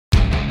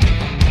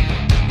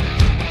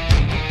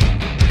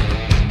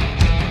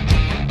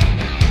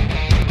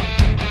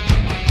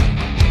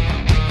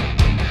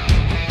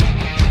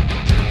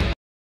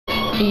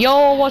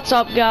Yo, what's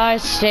up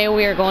guys? Today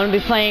we are going to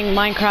be playing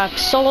Minecraft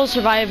Solo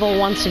Survival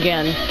once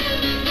again.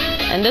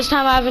 And this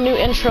time I have a new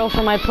intro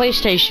for my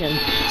PlayStation.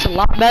 It's a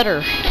lot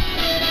better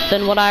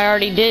than what I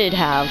already did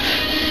have.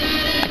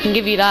 I can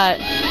give you that.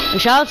 And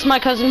shout out to my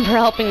cousin for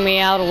helping me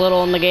out a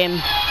little in the game.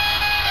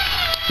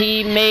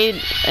 He made,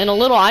 and a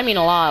little, I mean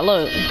a lot,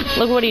 look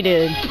what he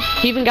did.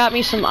 He even got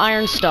me some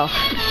iron stuff.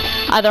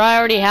 I think I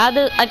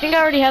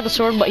already had the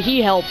sword, but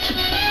he helped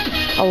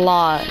a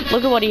lot.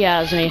 Look at what he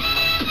has me.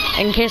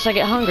 In case I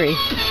get hungry.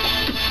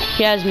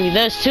 He has me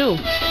this too.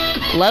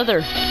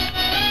 Leather.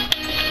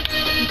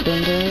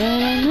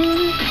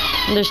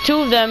 And there's two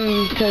of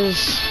them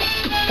because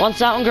once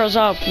that one grows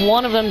up,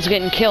 one of them's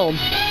getting killed.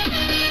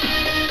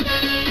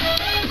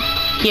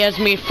 He has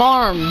me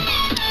farm.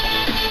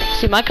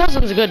 See, my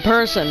cousin's a good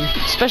person,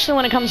 especially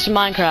when it comes to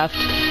Minecraft.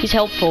 He's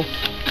helpful.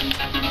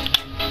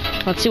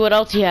 Let's see what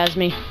else he has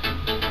me.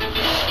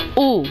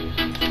 Ooh.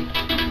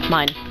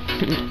 Mine.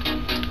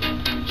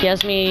 He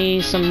has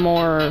me some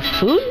more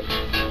food?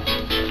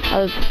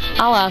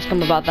 I'll ask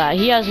him about that.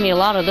 He has me a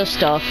lot of this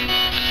stuff.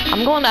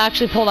 I'm going to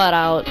actually pull that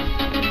out,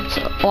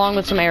 along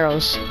with some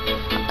arrows.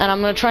 And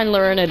I'm going to try and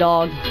lure in a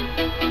dog.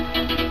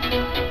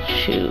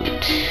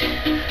 Shoot.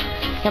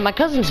 Yeah, my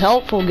cousin's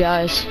helpful,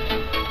 guys.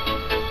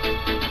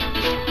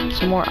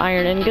 Some more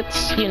iron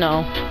ingots, you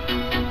know.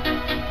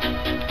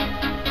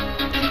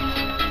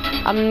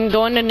 I'm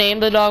going to name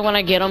the dog when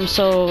I get him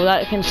so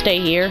that it can stay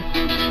here.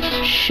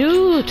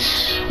 Shoot!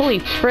 Holy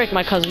frick,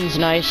 my cousin's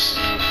nice.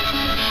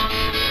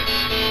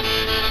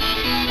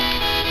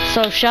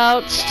 So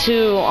shouts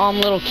to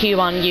littlecube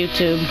on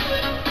YouTube.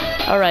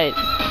 Alright.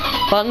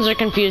 Buttons are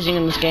confusing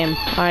in this game.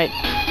 Alright.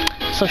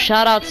 So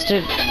shoutouts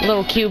to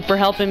littlecube for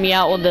helping me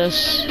out with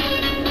this.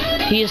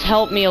 He's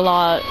helped me a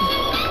lot.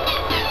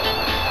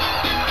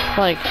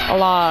 Like, a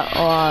lot.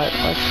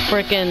 Like,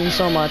 frickin'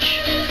 so much.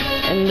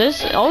 And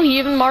this, oh, he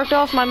even marked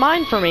off my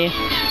mine for me.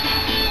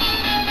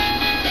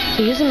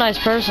 So he's a nice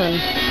person.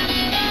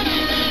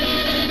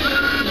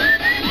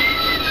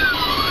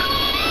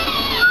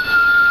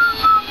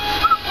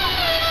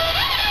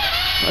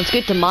 Let's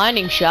get to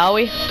mining, shall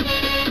we?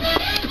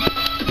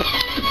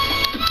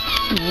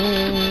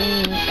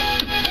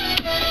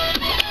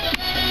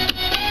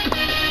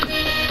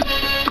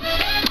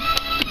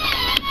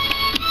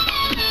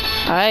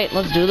 Alright,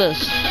 let's do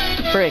this.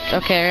 Frick,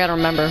 okay, I gotta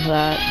remember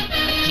that.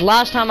 'Cause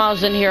last time I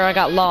was in here, I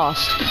got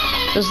lost.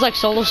 This is like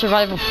Solo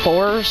Survival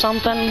 4 or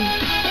something.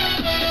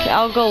 Okay,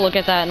 I'll go look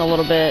at that in a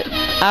little bit.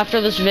 After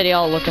this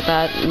video, I'll look at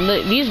that.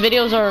 These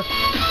videos are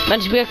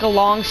meant to be like a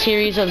long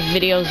series of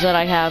videos that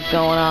I have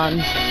going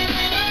on.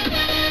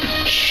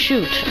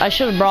 Shoot, I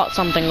should have brought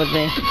something with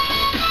me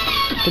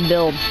to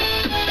build.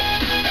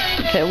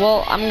 Okay,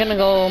 well, I'm gonna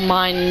go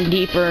mine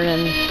deeper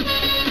and...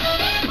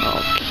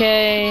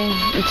 Okay,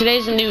 and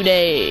today's a new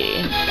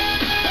day.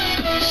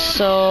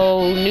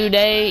 So, new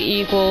day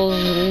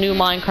equals new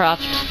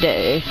Minecraft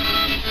day.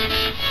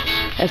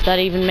 If that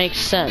even makes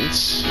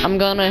sense. I'm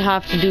gonna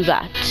have to do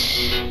that.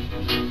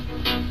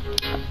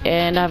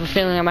 And I have a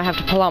feeling I might have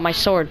to pull out my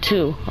sword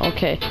too.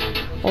 Okay.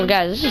 Well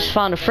guys, I just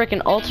found a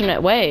freaking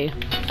alternate way.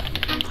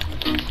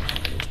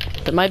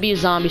 There might be a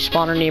zombie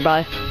spawner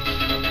nearby.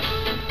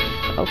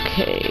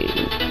 Okay.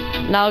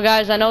 Now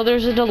guys, I know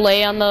there's a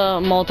delay on the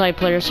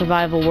multiplayer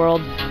survival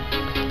world.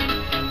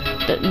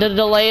 The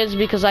delay is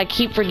because I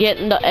keep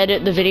forgetting to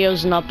edit the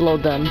videos and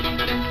upload them.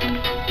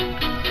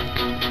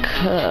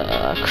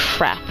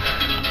 Crap.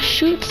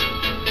 Shoots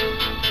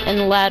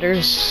and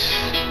ladders.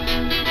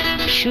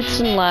 Shoots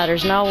and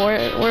ladders. Now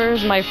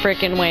where's my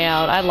freaking way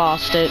out? I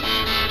lost it.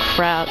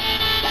 Crap.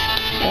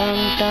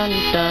 Dun dun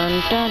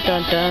dun dun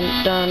dun dun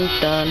dun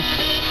dun.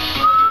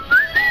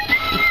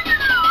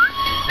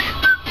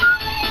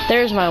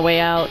 There's my way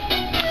out.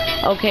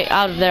 Okay,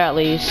 out of there at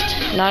least.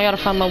 Now I gotta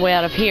find my way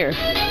out of here.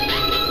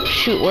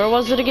 Shoot, where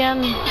was it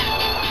again?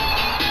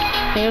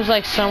 I think it was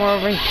like somewhere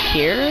over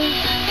here?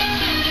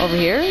 Over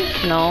here?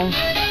 No.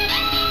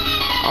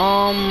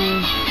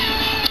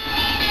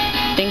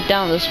 Think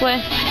down this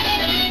way?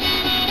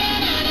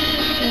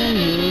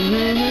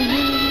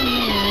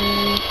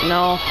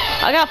 No.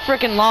 I got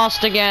freaking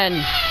lost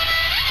again.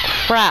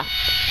 Crap.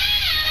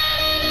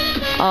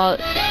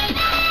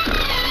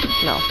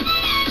 No.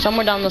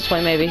 Somewhere down this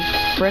way, maybe.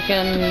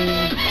 Frickin'...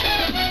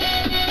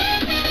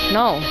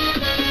 No.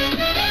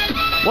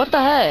 What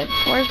the heck?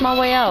 Where's my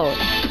way out?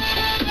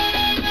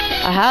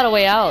 I had a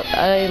way out.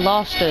 I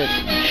lost it.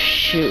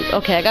 Shoot.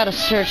 Okay, I gotta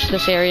search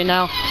this area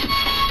now.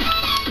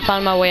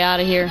 Find my way out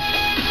of here.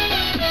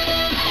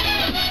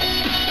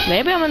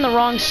 Maybe I'm in the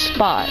wrong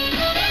spot.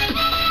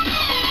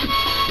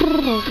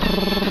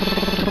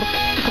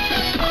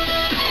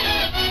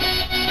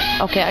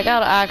 Okay, I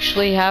gotta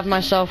actually have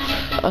myself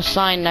a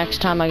sign next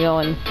time I go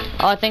in.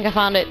 Oh, I think I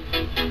found it.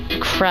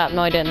 Crap,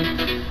 no I didn't.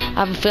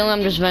 I have a feeling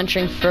I'm just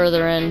venturing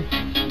further in.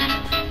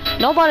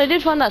 No, but I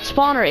did find that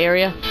spawner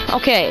area.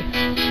 Okay.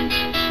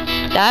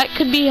 That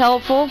could be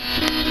helpful.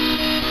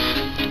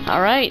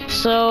 Alright,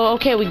 so,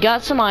 okay, we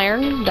got some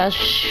iron. That's...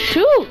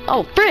 Shoot!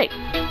 Oh, frick!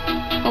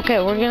 Okay,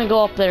 we're gonna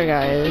go up there,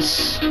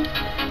 guys.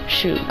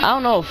 shoot. I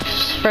don't know if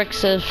frick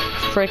says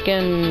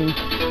frickin'.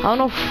 I don't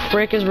know if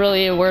frick is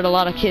really a word a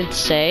lot of kids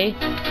say,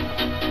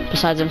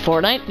 besides in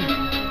Fortnite.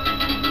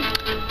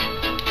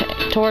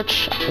 Okay,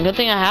 torch. Good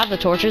thing I have the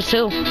torches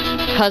too.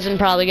 Cousin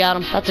probably got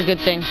them. That's a good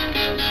thing.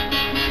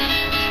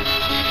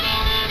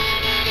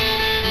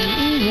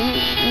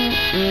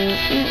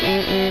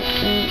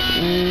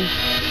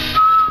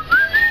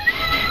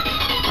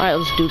 Alright,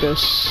 let's do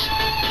this.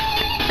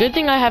 Good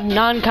thing I have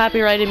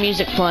non-copyrighted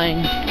music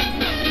playing.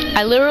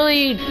 I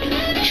literally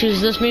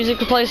choose this music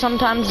to play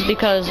sometimes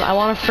because I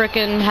want to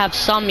frickin' have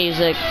some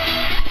music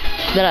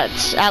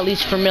that's at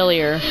least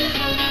familiar.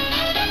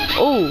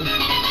 Ooh.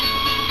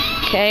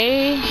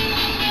 Okay.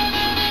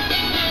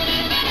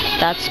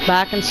 That's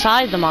back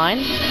inside the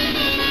mine.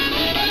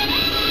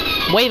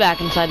 Way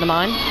back inside the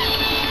mine.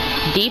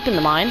 Deep in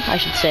the mine, I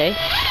should say.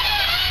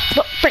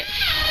 Oh, frick.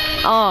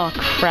 Oh,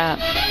 crap.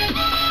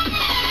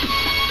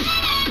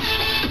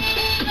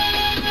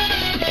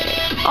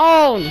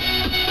 Oh!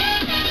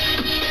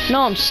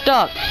 No, I'm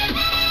stuck.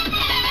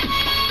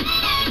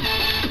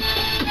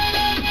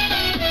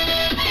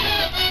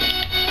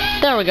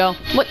 There we go.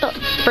 What the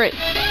frick?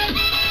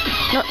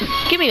 No,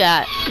 give me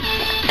that.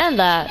 And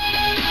that.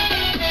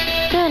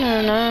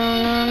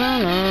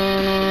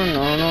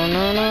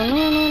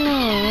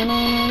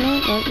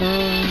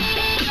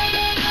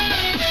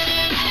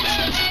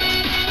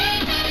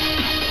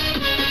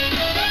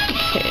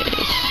 Okay,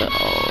 so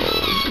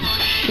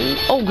shoot.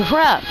 Oh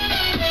crap!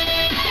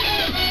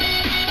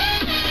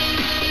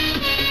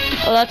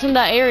 Oh, that's in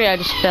that area I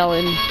just fell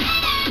in.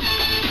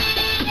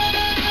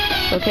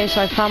 Okay,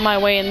 so I found my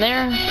way in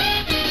there.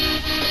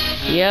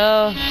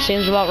 Yeah,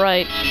 seems about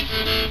right.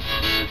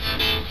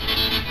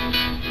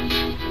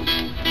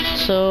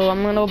 So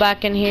I'm gonna go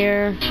back in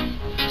here.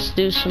 Let's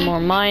do some more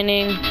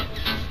mining.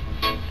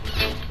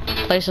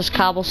 Place this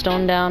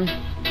cobblestone down.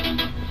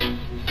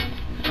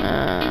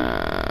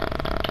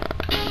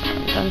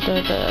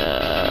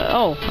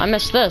 Oh, I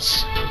missed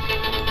this.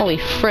 Holy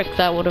frick,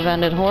 that would have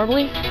ended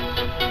horribly.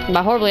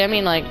 By horribly, I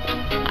mean like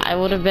I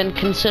would have been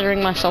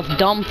considering myself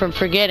dumb for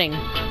forgetting.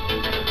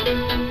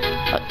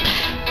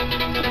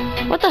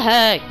 What the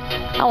heck?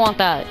 I want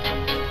that.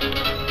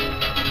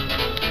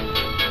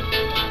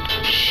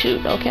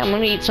 Shoot, okay, I'm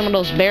gonna eat some of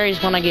those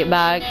berries when I get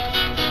back.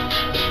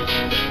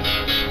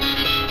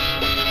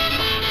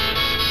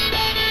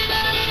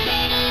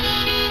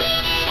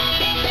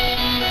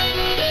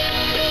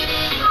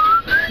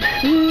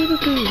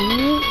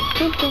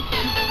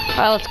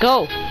 Alright, let's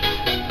go.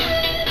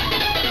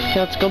 Okay,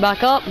 let's go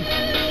back up.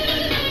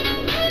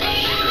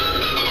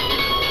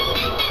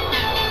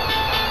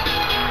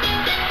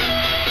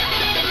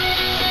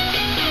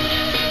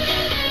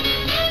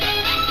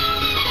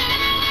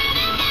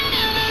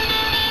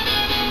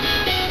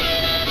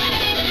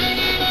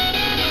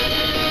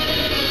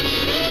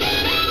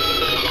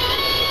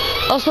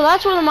 Oh, so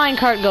that's where the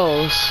minecart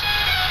goes.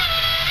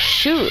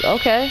 Shoot,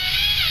 okay.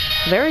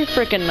 Very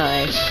freaking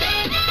nice.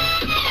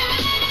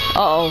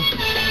 Uh-oh.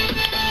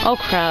 Oh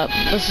crap.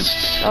 This is...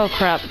 oh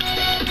crap.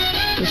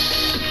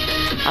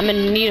 I'm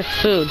in need of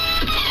food.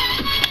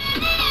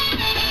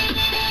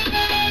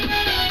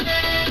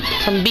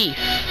 Some beef.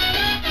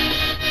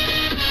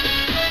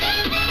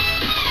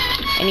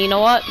 And you know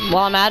what?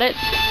 While I'm at it...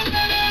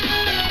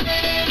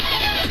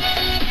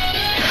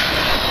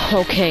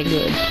 okay,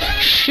 good.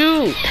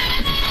 Shoot!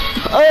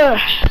 Ugh,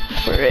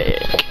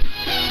 frick.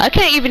 I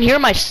can't even hear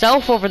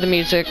myself over the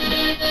music.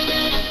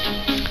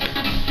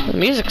 The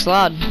music's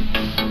loud.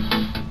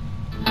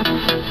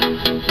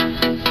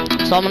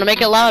 So I'm gonna make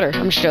it louder.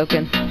 I'm just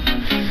joking.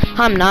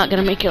 I'm not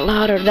gonna make it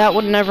louder. That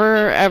would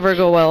never, ever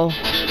go well.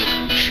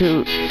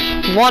 Shoot.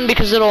 One,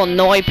 because it'll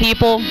annoy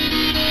people.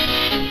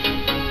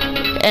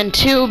 And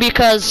two,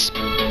 because...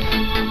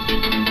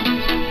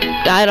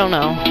 I don't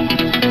know.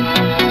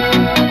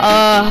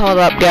 Hold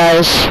up,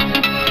 guys.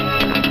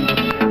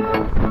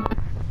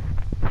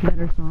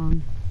 Better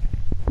song.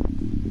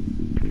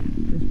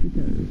 Just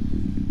because.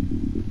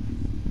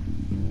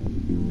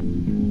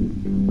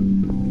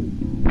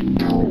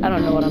 I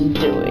don't know what I'm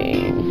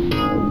doing.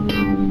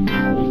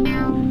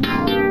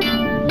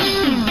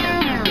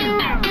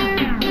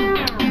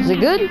 Is it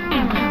good?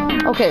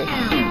 Okay.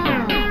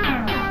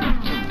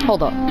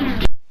 Hold up.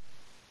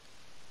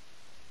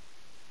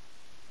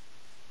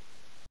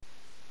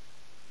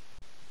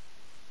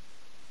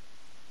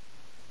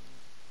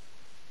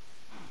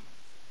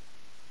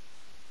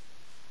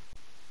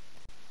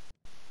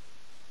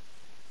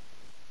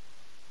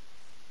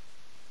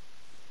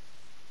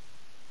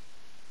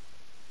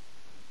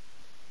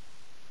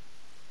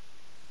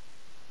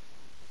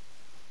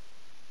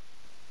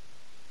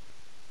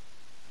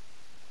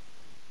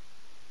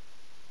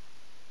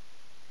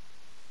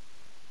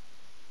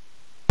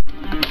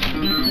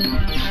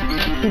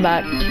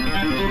 Back.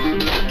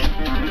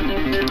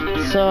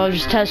 So I was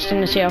just testing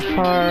to see how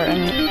far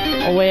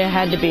away I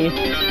had to be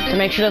to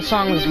make sure that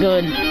song was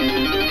good.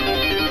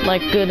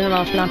 Like good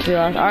enough not to be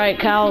loud. Alright,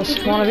 cows,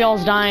 one of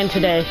y'all's dying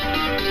today.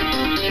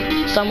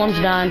 Someone's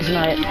dying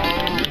tonight.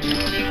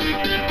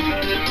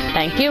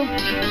 Thank you.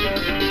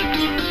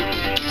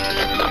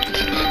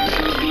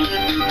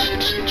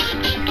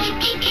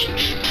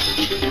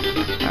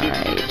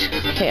 Alright.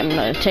 Okay, I'm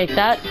gonna take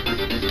that.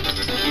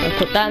 I'm gonna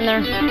put that in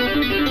there.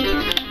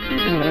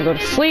 I'm gonna go to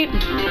sleep.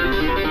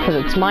 Because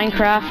it's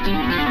Minecraft.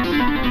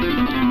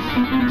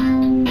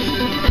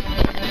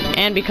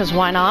 And because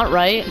why not,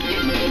 right?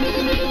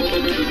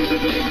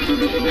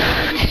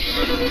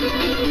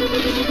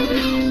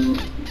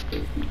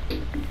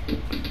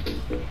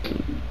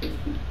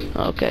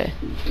 Okay,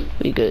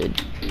 we good.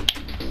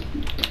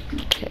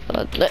 Okay,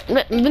 let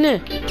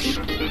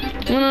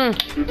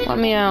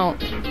me out.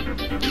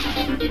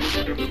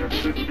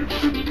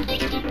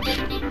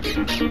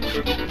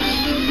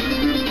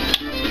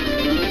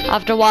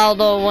 After a while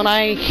though, when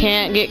I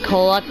can't get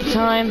coal at the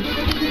time,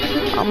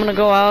 I'm gonna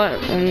go out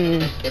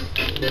and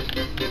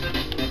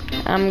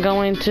I'm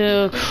going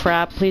to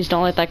crap, please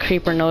don't let that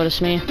creeper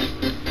notice me.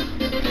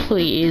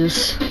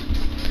 Please.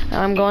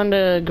 I'm going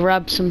to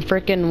grab some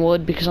freaking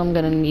wood because I'm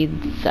gonna need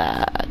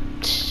that.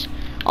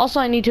 Also,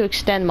 I need to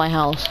extend my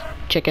house.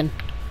 Chicken.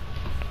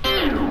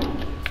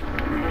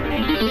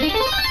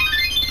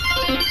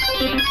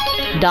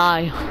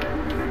 Die.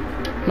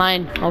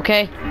 Mine,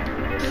 okay?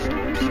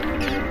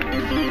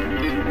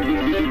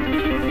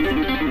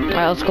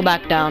 Alright, let's go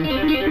back down.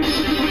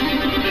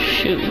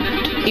 Shoot.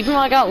 Even though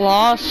I got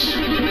lost,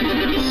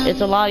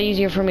 it's a lot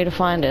easier for me to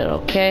find it,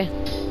 okay?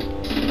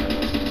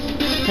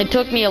 It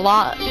took me a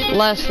lot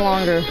less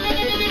longer.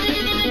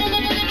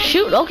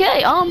 Shoot,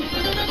 okay, I'm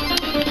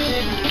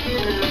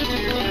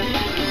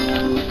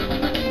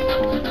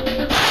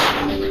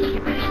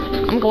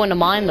going to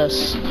mine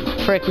this.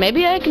 Frick,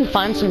 maybe I can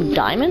find some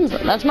diamonds?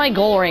 That's my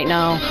goal right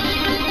now.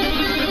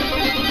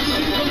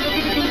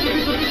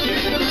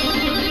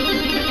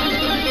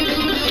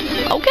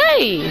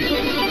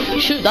 Okay!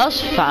 Shoot, that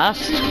was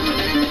fast.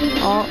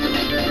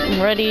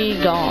 Already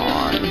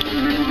gone.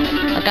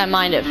 Like I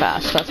mined it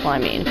fast, that's what I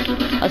mean.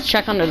 Let's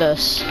check under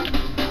this.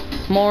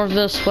 More of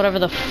this, whatever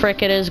the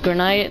frick it is,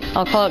 grenade.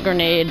 I'll call it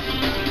grenade.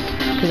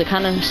 Because it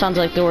kind of sounds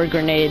like the word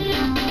grenade.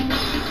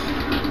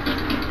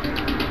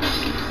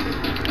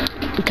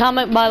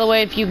 Comment, by the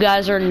way, if you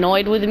guys are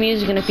annoyed with the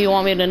music and if you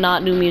want me to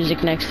not do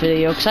music next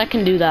video. Because I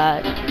can do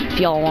that if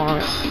y'all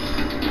want.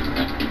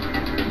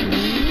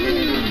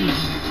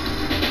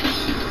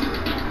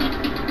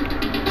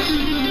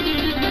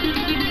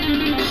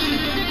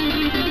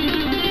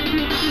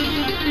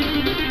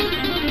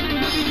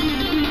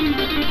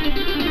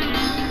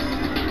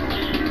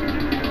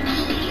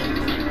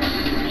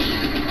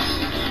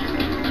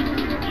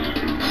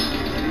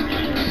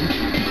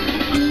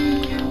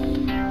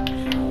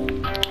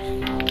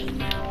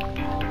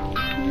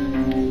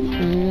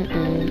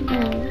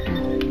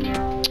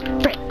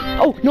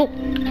 Oh, no!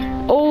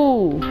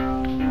 Oh!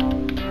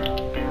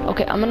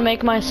 Okay, I'm gonna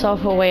make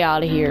myself a way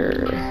out of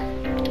here.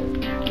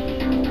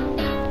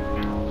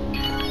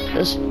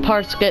 This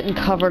part's getting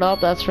covered up,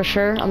 that's for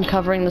sure. I'm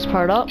covering this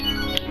part up.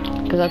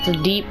 Because that's a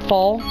deep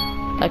fall.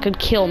 That could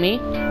kill me.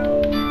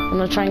 I'm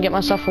gonna try and get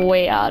myself a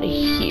way out of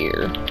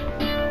here.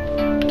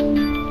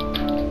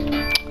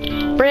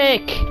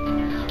 Brick!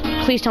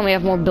 Please tell me I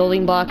have more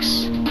building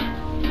blocks.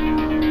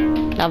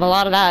 I have a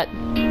lot of that.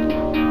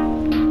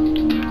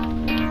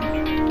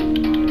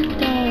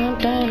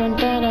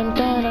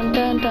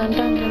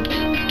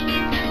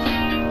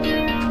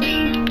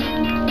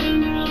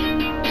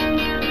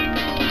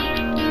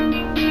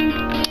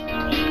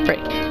 Frick.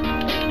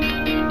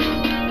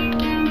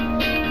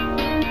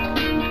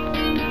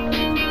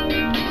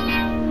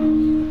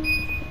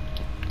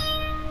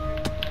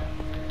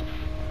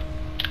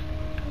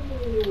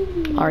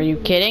 Are you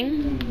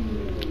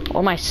kidding? Or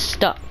am I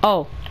stuck?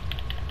 Oh.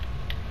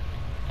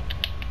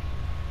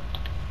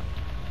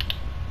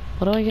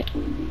 What do I get?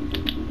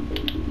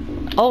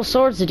 Oh,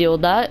 swords to deal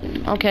with that.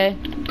 Okay.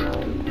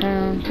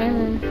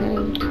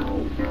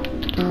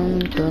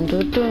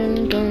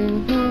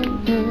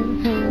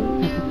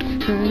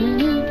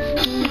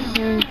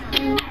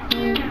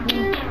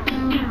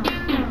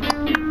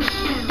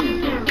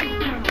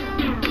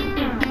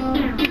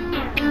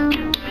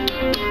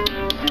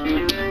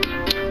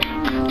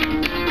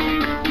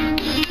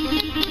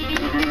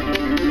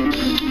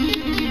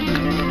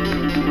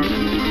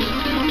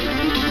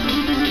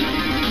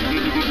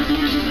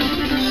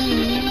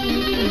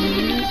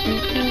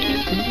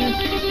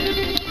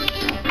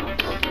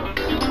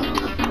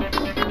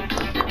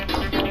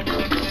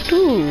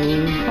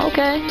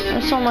 Okay, I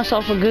saw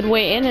myself a good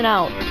way in and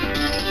out.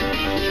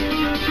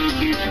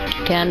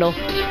 Candle.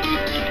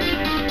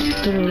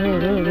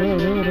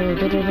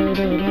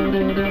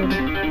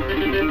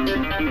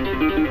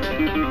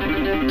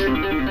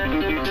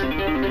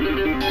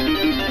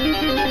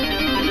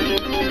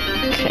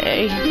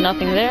 Okay,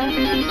 nothing there.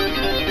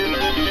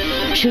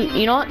 Shoot,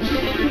 you know what?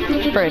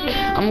 Frick,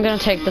 I'm gonna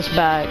take this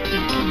back.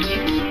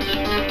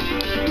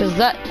 Cause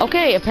that,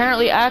 okay,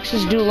 apparently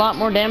axes do a lot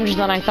more damage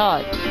than I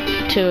thought.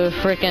 To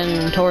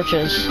frickin'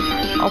 torches.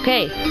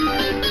 Okay.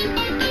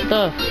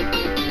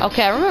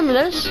 Okay, I remember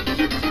this.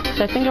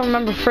 So I think I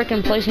remember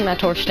frickin' placing that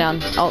torch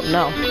down. Oh,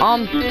 no.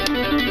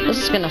 This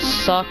is gonna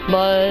suck,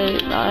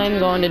 but I'm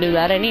going to do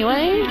that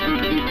anyway.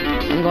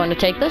 I'm going to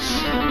take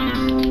this.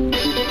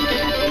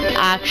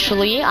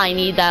 Actually, I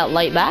need that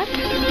light back.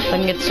 If I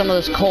can get some of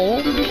this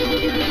coal.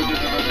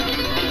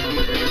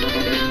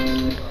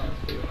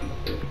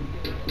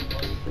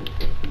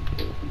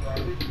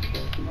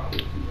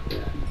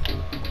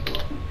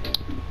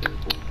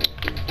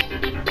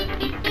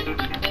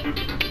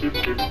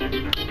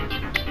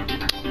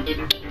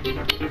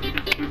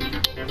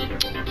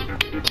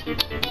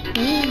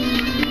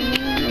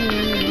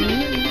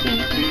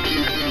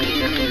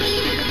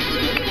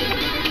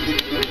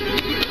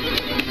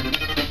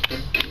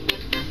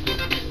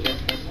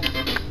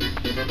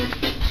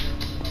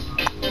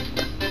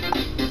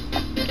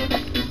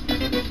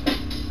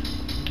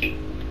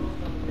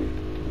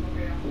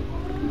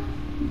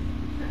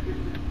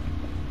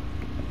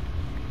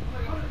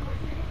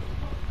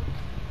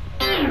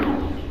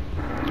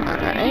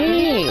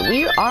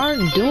 We are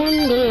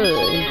doing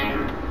good.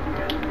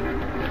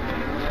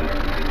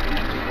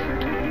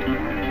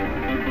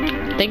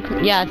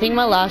 I think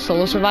my last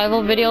solo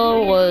survival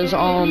video was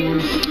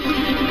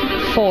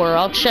 4.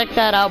 I'll check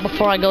that out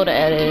before I go to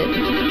edit.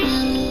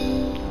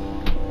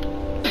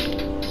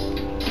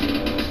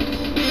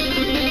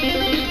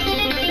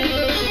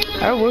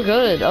 Alright, we're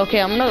good.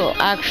 Okay, I'm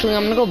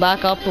gonna go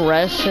back up,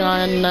 rest,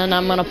 and then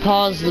I'm gonna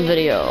pause the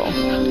video.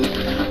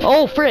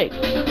 Oh, frick.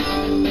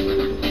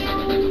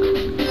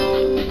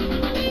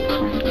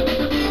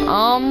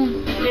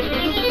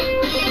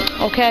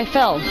 Okay, I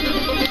fell.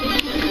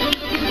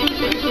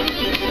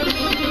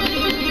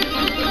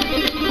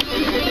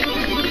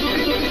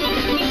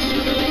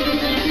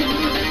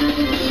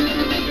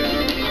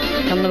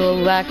 I'm gonna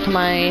go back to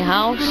my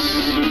house.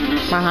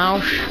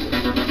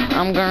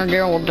 I'm gonna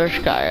deal with this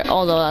guy.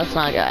 Although that's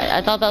not a guy.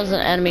 I thought that was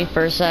an enemy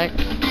for a sec.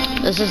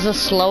 This is the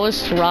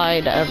slowest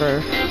ride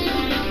ever.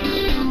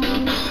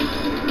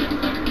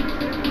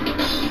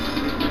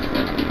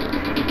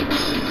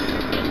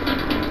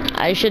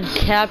 I should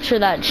capture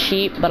that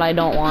sheep, but I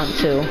don't want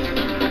to.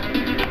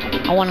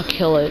 I want to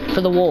kill it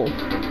for the wool.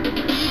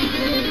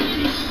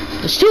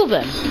 There's 2 of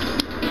them.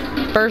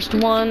 First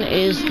one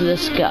is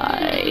this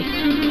guy.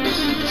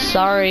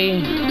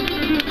 Sorry.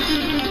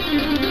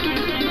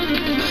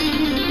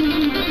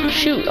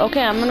 Shoot.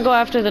 Okay, I'm gonna go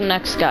after the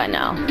next guy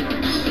now.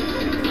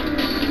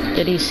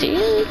 Did he see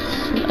it?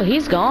 Oh,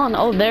 he's gone.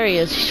 Oh, there he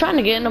is. He's trying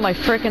to get into my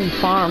frickin'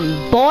 farm.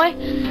 Boy!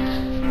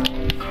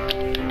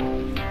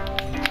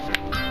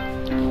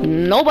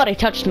 Nobody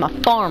touched my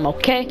farm,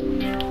 okay?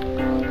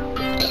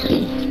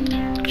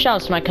 Shout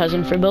out to my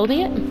cousin for building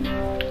it.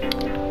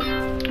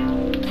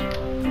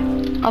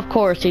 Of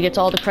course, he gets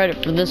all the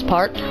credit for this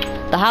part.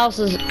 The house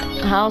is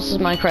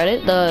my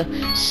credit.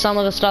 Some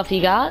of the stuff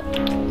he got,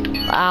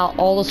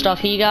 all the stuff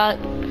he got,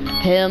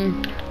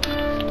 him,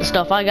 the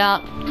stuff I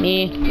got,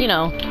 me, you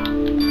know.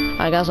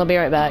 Alright guys, I'll be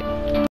right back.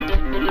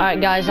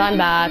 Alright guys, I'm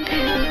back.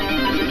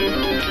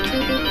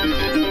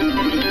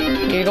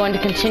 You're going to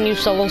continue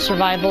solo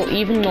survival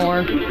even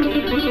more.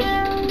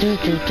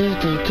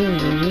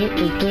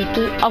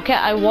 Okay,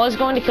 I was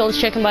going to kill this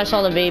chicken, but I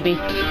saw the baby.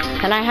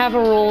 And I have a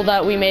rule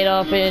that me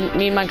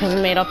and my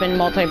cousin made up in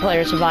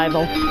multiplayer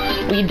survival.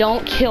 We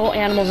don't kill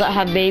animals that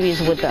have babies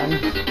with them.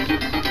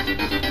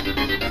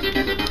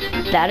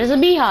 That is a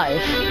beehive.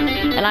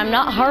 And I'm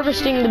not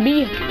harvesting the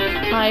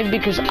beehive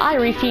because I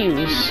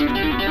refuse.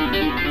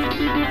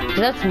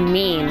 That's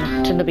mean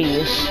to the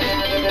bees.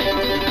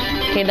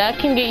 Okay, that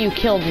can get you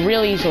killed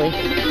real easily.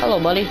 Hello,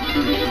 buddy.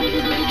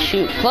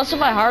 Shoot. Plus,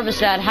 if I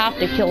harvest it, I'd have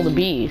to kill the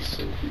bees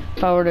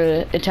if I were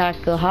to attack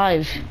the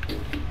hive,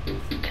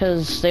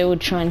 because they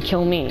would try and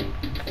kill me.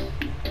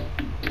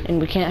 And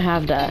we can't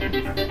have that.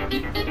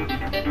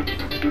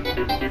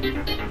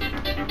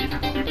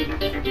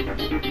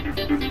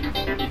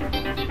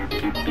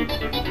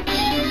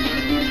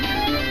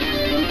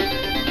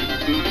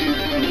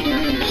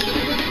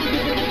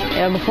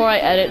 Yeah, before I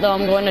edit, though,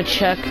 I'm going to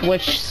check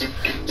which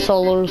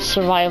solo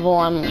survival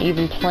I'm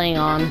even playing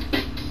on.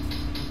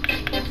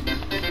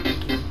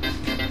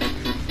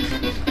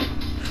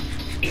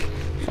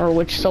 Or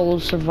which solo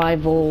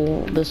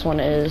survival this one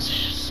is.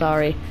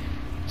 Sorry.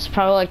 It's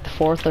probably like the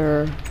 4th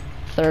or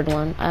 3rd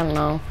one. I don't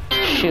know.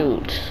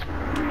 Shoot.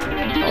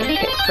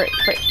 Okay, frick.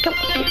 Come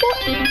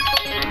on.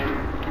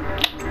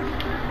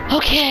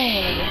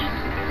 Okay.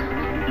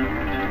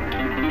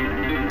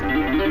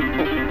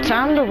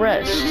 Time to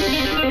rest.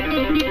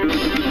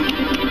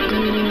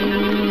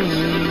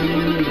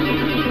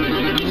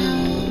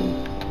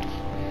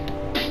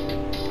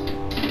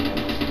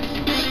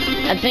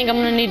 I think I'm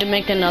gonna need to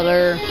make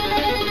another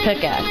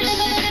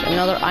pickaxe,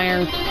 another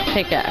iron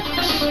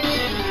pickaxe.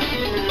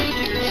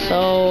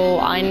 So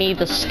I need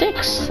the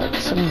sticks,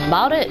 that's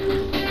about it.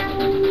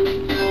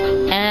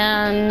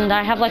 And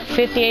I have like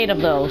 58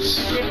 of those.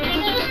 Okay,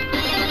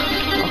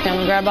 I'm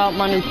gonna grab out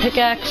my new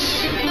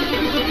pickaxe.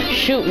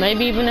 Shoot,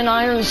 maybe even an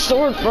iron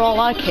sword for all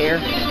I care.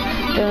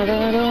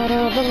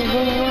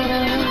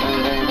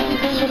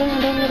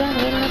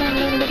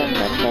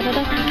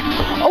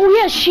 Oh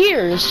yeah,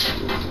 shears.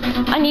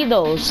 I need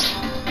those.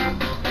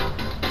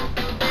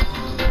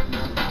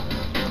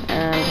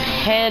 And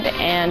head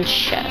and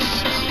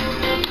chest.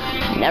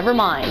 Never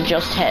mind,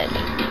 just head.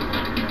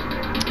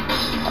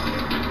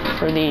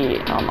 For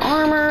the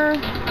armor.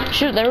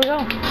 Shoot, there we go.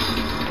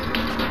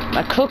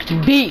 I cooked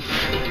beef.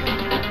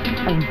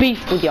 I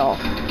beef with y'all.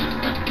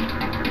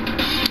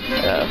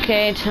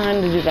 Okay,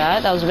 time to do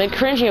that. That was a bit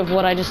cringy of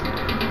what I just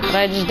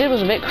did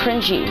was a bit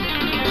cringy.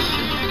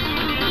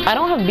 I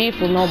don't have beef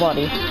with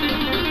nobody.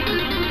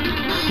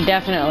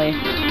 Definitely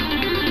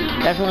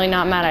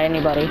not mad at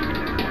anybody.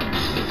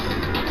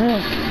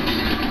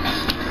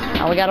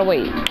 Now we gotta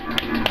wait.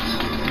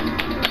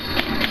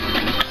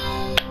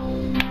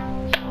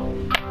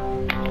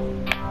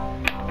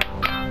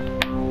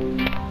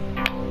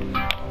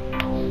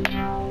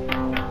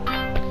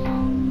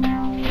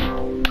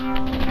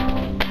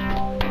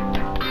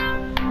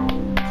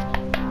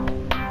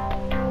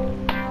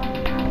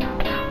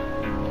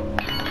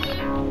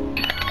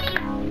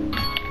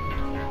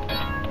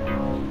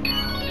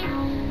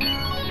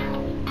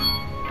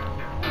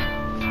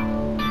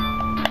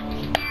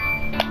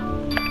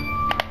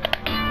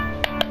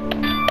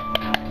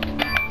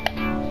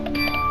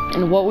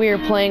 And what we are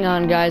playing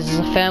on, guys, is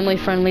a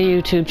family-friendly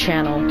YouTube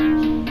channel.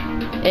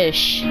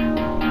 Ish.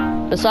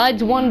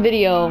 Besides one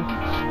video,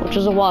 which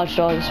is a Watch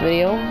Dogs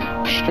video,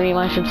 stream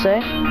I should say.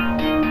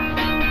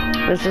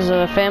 This is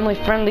a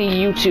family-friendly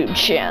YouTube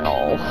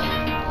channel.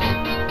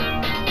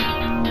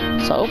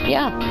 So,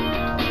 yeah.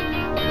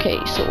 Okay,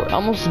 so we're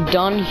almost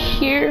done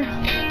here.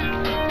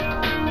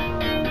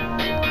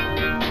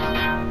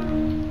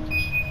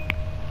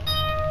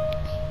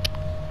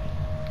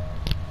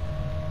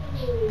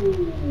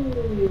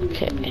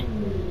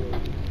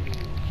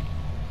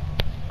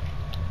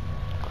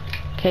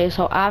 Okay,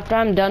 so after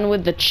I'm done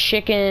with the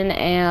chicken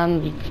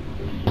and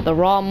the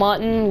raw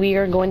mutton, we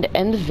are going to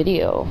end the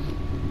video.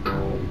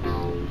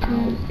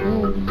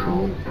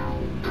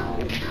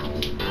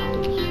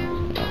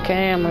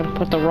 Okay, I'm gonna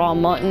put the raw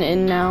mutton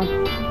in now.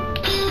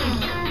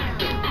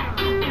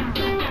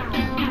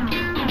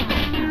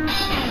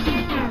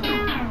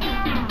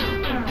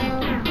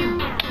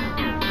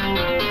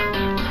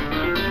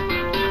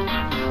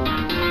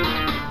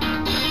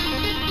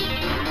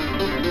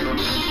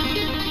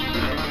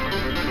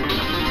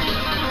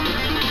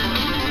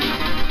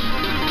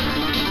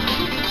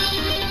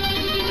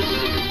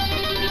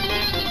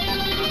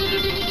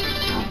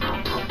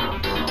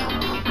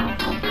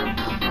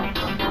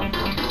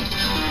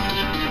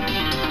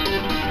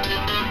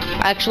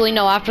 Actually,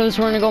 no, after this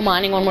we're gonna go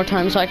mining one more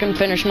time so I can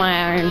finish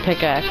my iron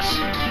pickaxe.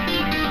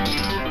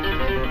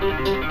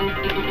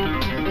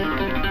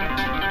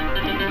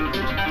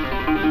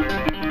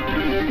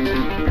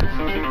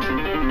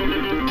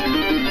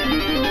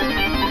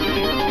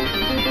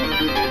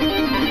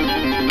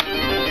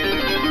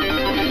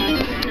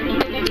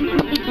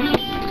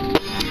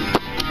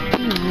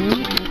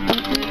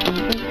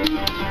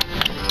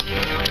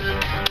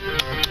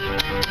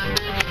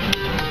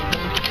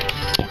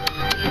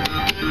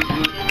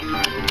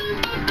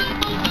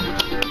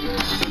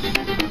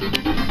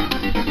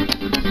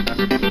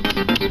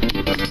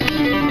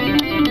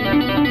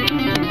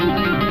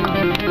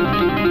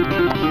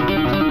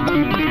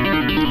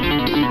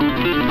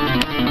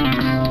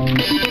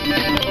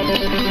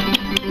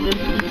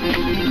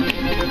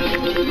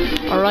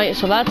 Alright,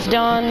 so that's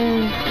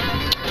done.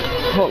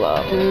 Hold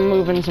up, I'm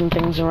moving some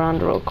things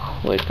around real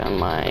quick on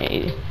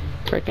my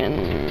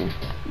frickin'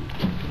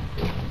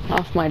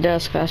 off my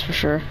desk, that's for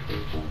sure.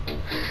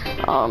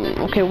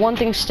 Okay, one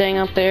thing's staying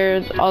up there,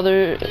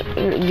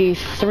 the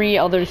three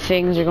other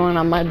things are going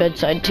on my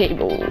bedside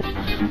table.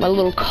 My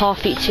little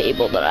coffee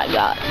table that I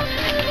got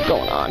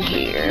going on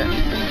here.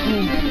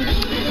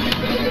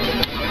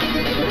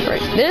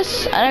 Right,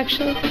 this,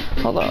 actually,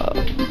 hold up.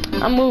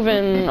 I'm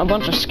moving a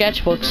bunch of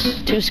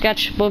sketchbooks, 2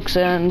 sketchbooks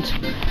and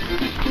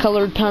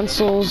colored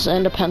pencils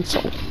and a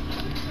pencil.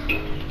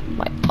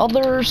 My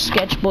other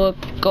sketchbook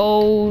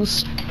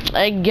goes,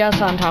 I guess,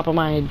 on top of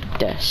my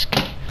desk,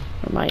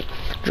 or my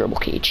dribble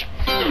cage.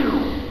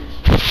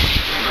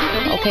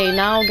 Okay,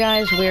 now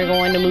guys, we're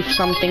going to move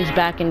some things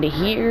back into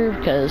here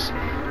because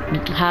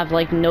I have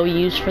like no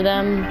use for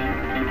them.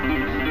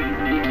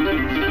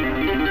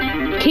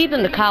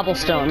 Keeping the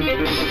cobblestone.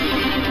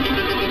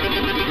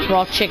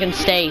 Raw chicken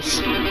stays.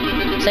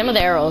 Same with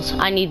the arrows.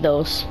 I need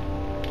those.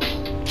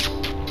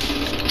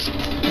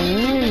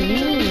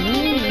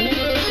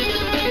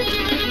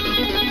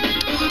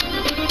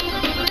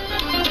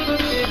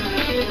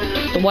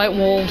 The white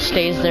wool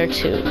stays there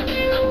too.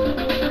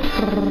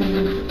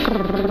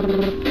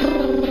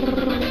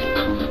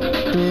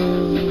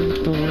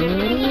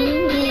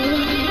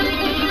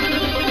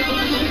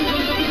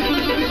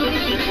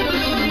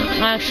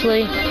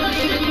 Actually,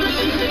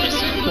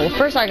 well,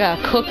 first I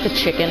gotta cook the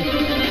chicken.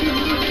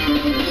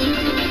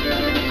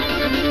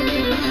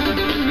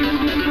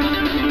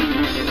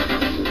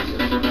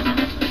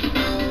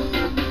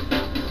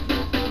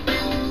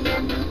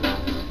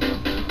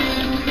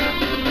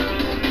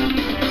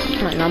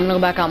 Alright, now I'm gonna go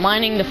back out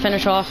mining to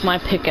finish off my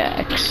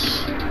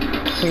pickaxe.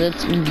 Cause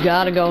it's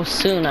gotta go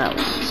soon out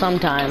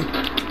sometime.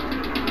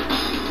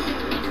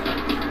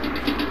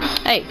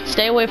 Hey,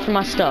 stay away from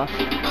my stuff.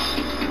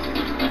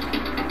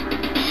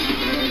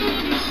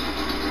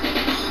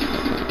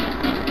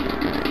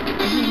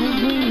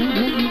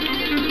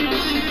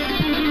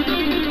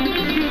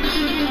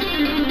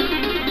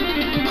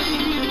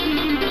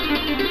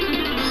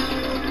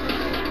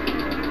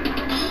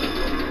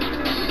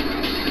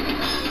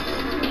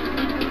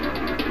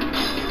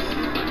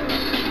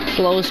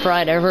 Slowest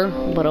ride ever,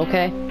 but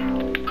okay.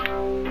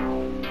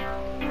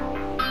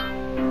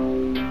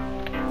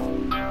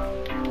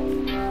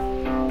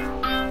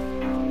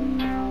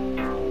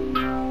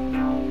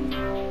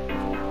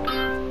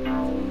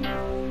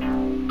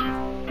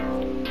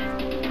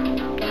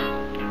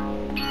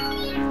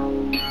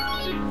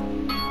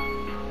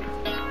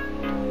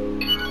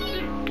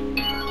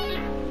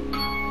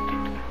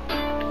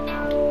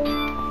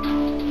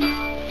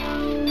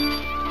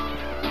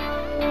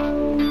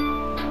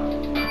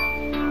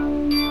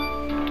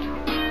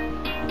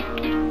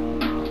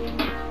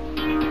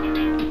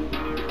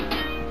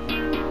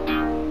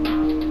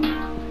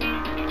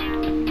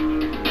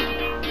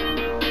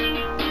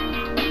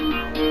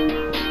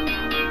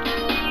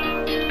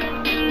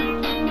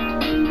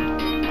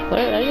 What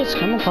did I just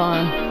come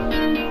upon?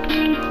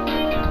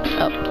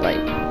 Oh,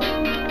 right.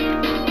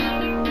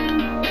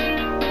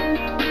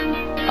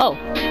 Oh,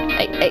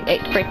 hey,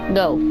 frick,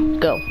 go.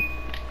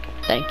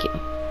 Thank you.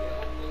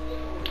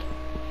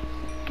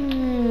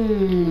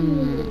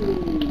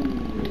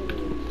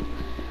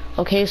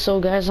 Okay, so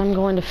guys, I'm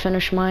going to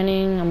finish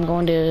mining. I'm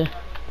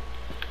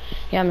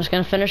just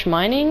gonna finish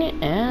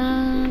mining,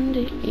 and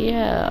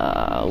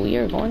yeah, we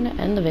are going to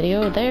end the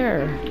video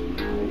there.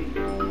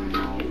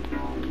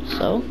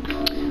 So,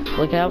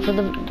 look out for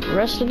the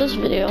rest of this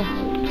video.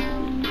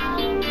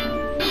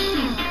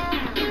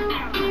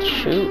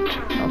 Shoot.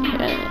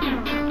 Okay.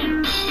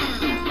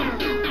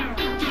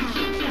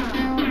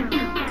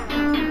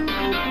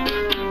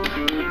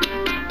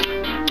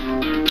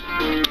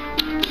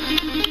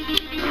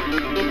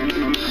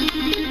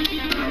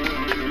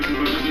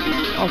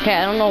 Okay,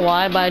 I don't know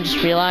why, but I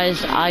just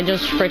realized I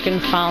just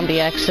freaking found the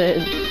exit.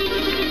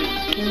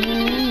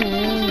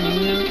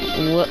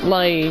 What,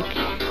 like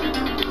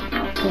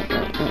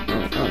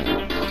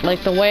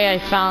the way I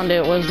found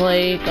it was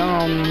like,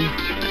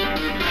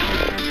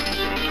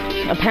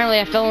 apparently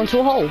I fell into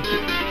a hole.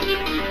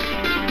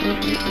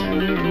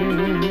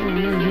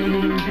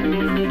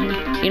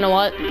 You know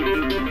what?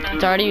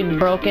 It's already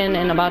broken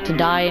and about to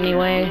die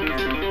anyway,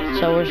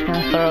 so we're just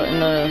gonna throw it in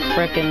the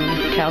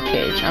frickin' cow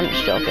cage. I'm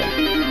just joking.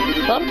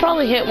 That'll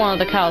probably hit one of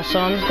the cows, so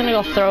I'm just gonna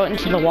go throw it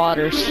into the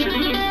waters.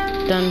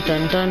 Dun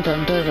dun dun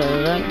dun dun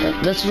dun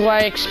dun. This is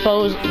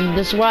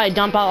where I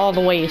dump out all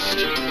the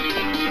waste.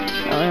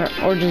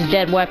 Or just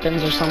dead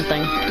weapons or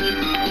something.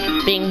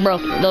 Being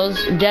broken. Those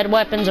dead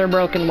weapons are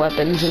broken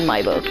weapons in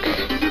my book.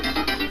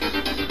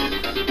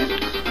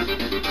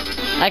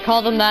 I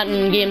call them that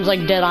in games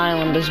like Dead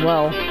Island as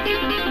well.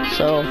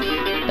 So,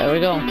 there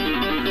we go.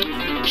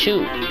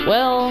 Shoot.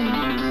 Well,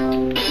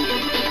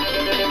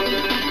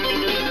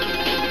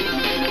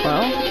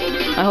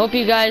 I hope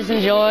you guys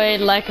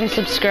enjoyed. Like and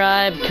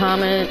subscribe,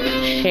 comment,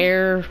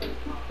 share.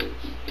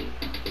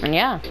 And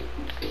yeah.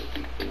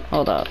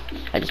 Hold up.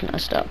 I just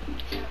messed up.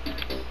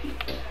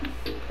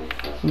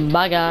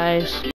 Bye, guys.